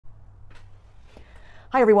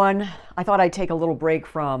Hi everyone. I thought I'd take a little break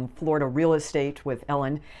from Florida real estate with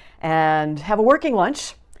Ellen and have a working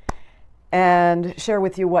lunch and share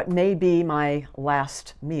with you what may be my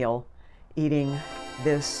last meal eating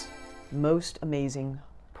this most amazing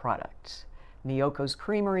product. Miyoko's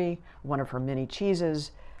Creamery, one of her mini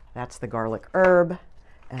cheeses. That's the garlic herb,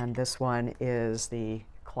 and this one is the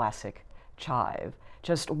classic chive.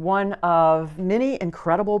 Just one of many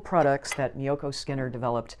incredible products that Miyoko Skinner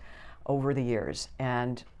developed over the years.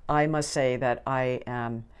 And I must say that I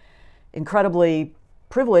am incredibly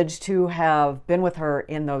privileged to have been with her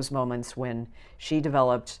in those moments when she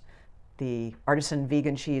developed the artisan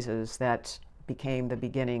vegan cheeses that became the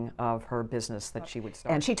beginning of her business that she would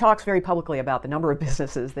start. And she talks very publicly about the number of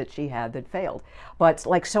businesses that she had that failed. But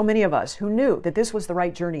like so many of us who knew that this was the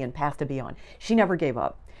right journey and path to be on, she never gave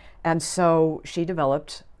up. And so she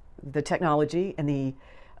developed the technology and the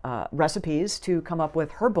recipes to come up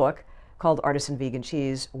with her book called Artisan Vegan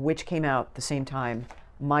Cheese, which came out the same time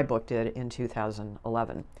my book did in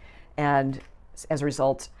 2011. And as a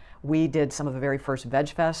result, we did some of the very first Veg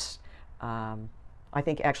Fests. I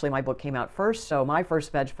think actually my book came out first, so my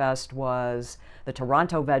first Veg Fest was the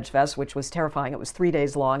Toronto Veg Fest, which was terrifying. It was 3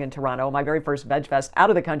 days long in Toronto, my very first Veg Fest out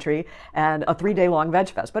of the country, and a 3-day long Veg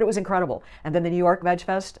Fest, but it was incredible. And then the New York Veg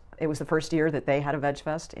Fest, it was the first year that they had a Veg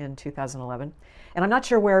Fest in 2011. And I'm not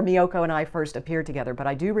sure where Miyoko and I first appeared together, but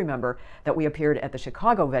I do remember that we appeared at the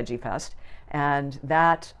Chicago Veggie Fest, and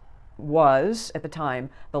that was, at the time,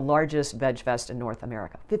 the largest Veg Fest in North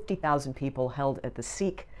America. 50,000 people held at the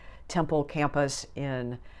Sikh Temple campus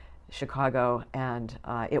in Chicago, and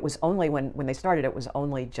it was only, when they started, it was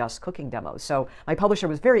only just cooking demos. So my publisher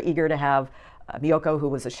was very eager to have Miyoko, who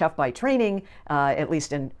was a chef by training, at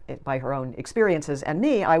least by her own experiences, and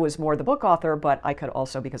me, I was more the book author, but I could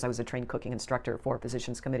also, because I was a trained cooking instructor for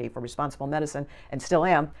Physicians Committee for Responsible Medicine, and still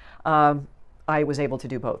am, I was able to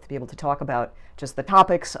do both, to be able to talk about just the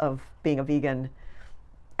topics of being a vegan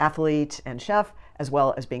athlete and chef, as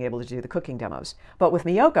well as being able to do the cooking demos. But with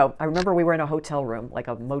Miyoko, I remember we were in a hotel room, like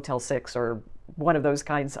a Motel 6 or one of those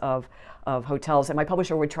kinds of hotels, and my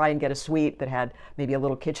publisher would try and get a suite that had maybe a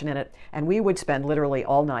little kitchen in it, and we would spend literally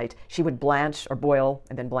all night. She would blanch or boil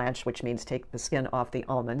and then blanch, which means take the skin off the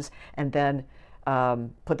almonds, and then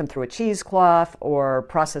put them through a cheesecloth or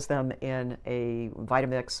process them in a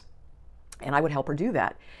Vitamix. And I would help her do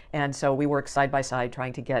that. And so we worked side by side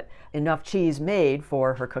trying to get enough cheese made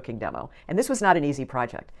for her cooking demo. And this was not an easy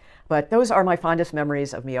project. But those are my fondest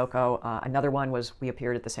memories of Miyoko. Another one was we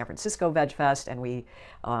appeared at the San Francisco Veg Fest, and we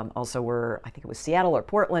also were, I think it was Seattle or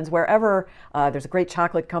Portland, wherever. There's a great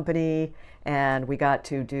chocolate company, and we got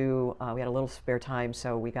to do, we had a little spare time,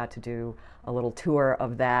 so we got to do a little tour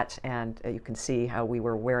of that. And you can see how we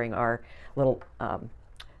were wearing our little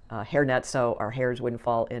hairnet so our hairs wouldn't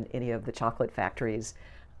fall in any of the chocolate factory's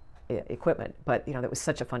equipment. But you know, that was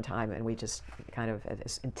such a fun time, and we just kind of,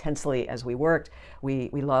 as intensely as we worked, we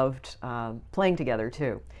loved playing together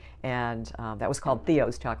too. And that was called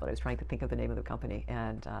Theo's Chocolate. I was trying to think of the name of the company,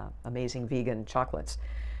 and Amazing Vegan Chocolates.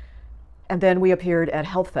 And then we appeared at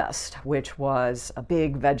Health Fest, which was a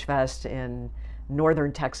big veg fest in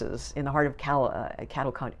northern Texas, in the heart of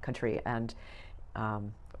cattle country, and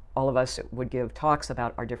all of us would give talks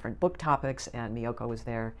about our different book topics, and Miyoko was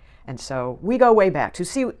there. And so we go way back. To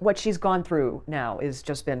see what she's gone through now has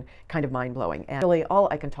just been kind of mind-blowing. And really all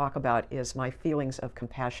I can talk about is my feelings of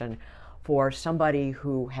compassion for somebody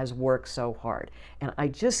who has worked so hard. And I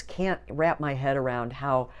just can't wrap my head around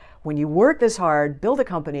how, when you work this hard, build a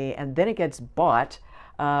company, and then it gets bought,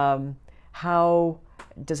 how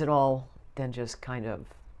does it all then just kind of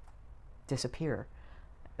disappear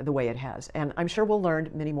the way it has? And I'm sure we'll learn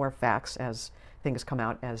many more facts as things come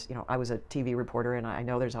out. As you know, I was a TV reporter, and I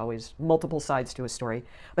know there's always multiple sides to a story.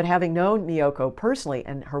 But having known Miyoko personally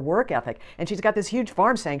and her work ethic, and she's got this huge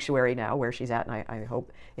farm sanctuary now where she's at, and I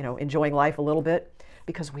hope, you know, enjoying life a little bit,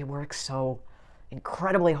 because we work so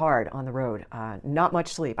incredibly hard on the road. Not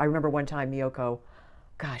much sleep. I remember one time Miyoko,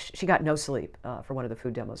 gosh, she got no sleep for one of the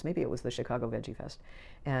food demos. Maybe it was the Chicago Veggie Fest.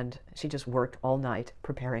 And she just worked all night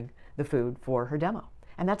preparing the food for her demo.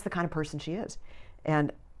 And that's the kind of person she is.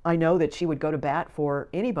 And I know that she would go to bat for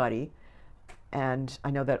anybody, and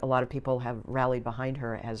I know that a lot of people have rallied behind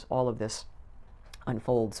her as all of this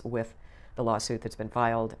unfolds with the lawsuit that's been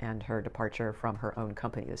filed and her departure from her own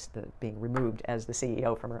company, being removed as the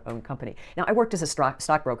CEO from her own company. Now, I worked as a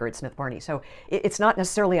stockbroker at Smith Barney, so it's not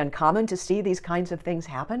necessarily uncommon to see these kinds of things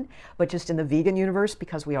happen, but just in the vegan universe,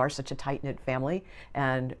 because we are such a tight-knit family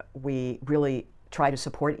and we really try to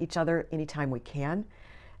support each other anytime we can,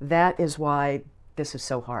 that is why this is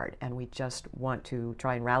so hard, and we just want to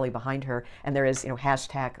try and rally behind her. And there is,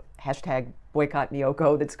 hashtag boycott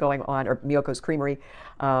Miyoko that's going on, or Miyoko's Creamery,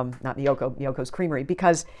 not Miyoko, Miyoko's Creamery,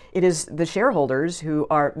 because it is the shareholders who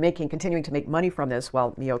are continuing to make money from this,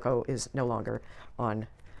 while Miyoko is no longer on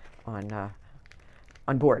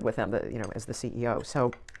board with them, as the CEO.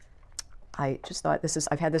 So I just thought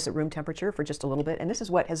I've had this at room temperature for just a little bit, and this is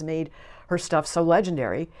what has made her stuff so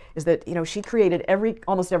legendary, is that, she created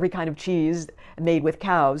almost every kind of cheese made with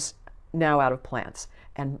cows now out of plants.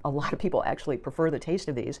 And a lot of people actually prefer the taste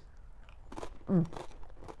of these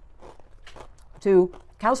to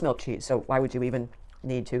cow's milk cheese. So why would you even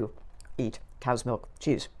need to eat cow's milk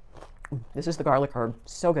cheese? This is the garlic herb,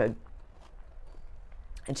 so good.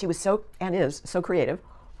 And she was is so creative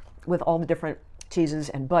with all the different cheeses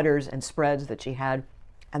and butters and spreads that she had,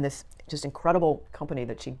 and this just incredible company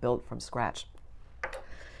that she built from scratch.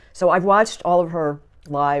 So I've watched all of her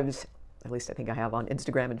lives, at least I think I have, on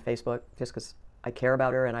Instagram and Facebook, just because I care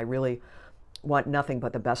about her and I really want nothing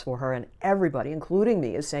but the best for her. And everybody, including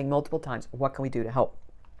me, is saying multiple times, what can we do to help?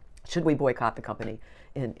 Should we boycott the company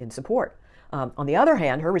in support? On the other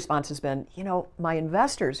hand, her response has been, my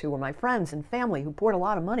investors, who were my friends and family, who poured a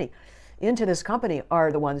lot of money into this company,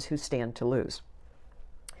 are the ones who stand to lose.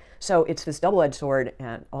 So it's this double-edged sword,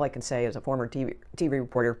 and all I can say as a former TV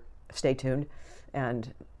reporter, stay tuned,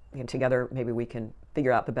 and together maybe we can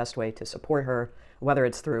figure out the best way to support her, whether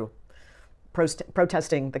it's through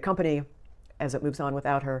protesting the company as it moves on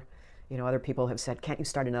without her. Other people have said, can't you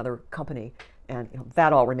start another company? And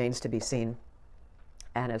that all remains to be seen.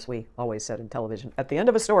 And as we always said in television, at the end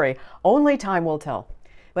of a story, only time will tell.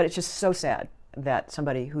 But it's just so sad that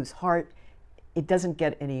somebody whose heart, it doesn't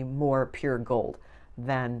get any more pure gold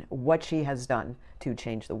than what she has done to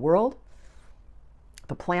change the world,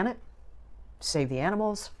 the planet, save the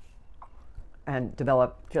animals, and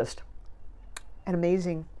develop just an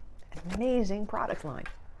amazing product line.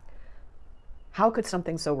 How could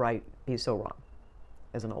something so right be so wrong,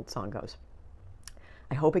 as an old song goes?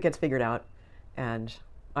 I hope it gets figured out, and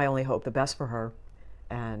I only hope the best for her,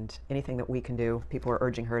 and anything that we can do. People are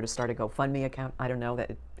urging her to start a GoFundMe account. I don't know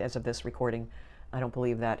that as of this recording, I don't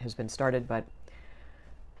believe that has been started, but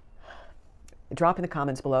drop in the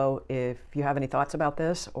comments below if you have any thoughts about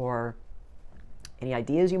this or any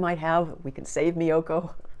ideas you might have. We can save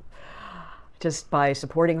Miyoko just by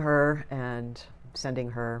supporting her and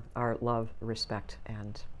sending her our love, respect,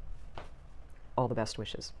 and all the best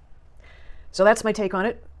wishes. So that's my take on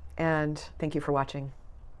it, and thank you for watching.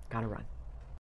 Gotta run.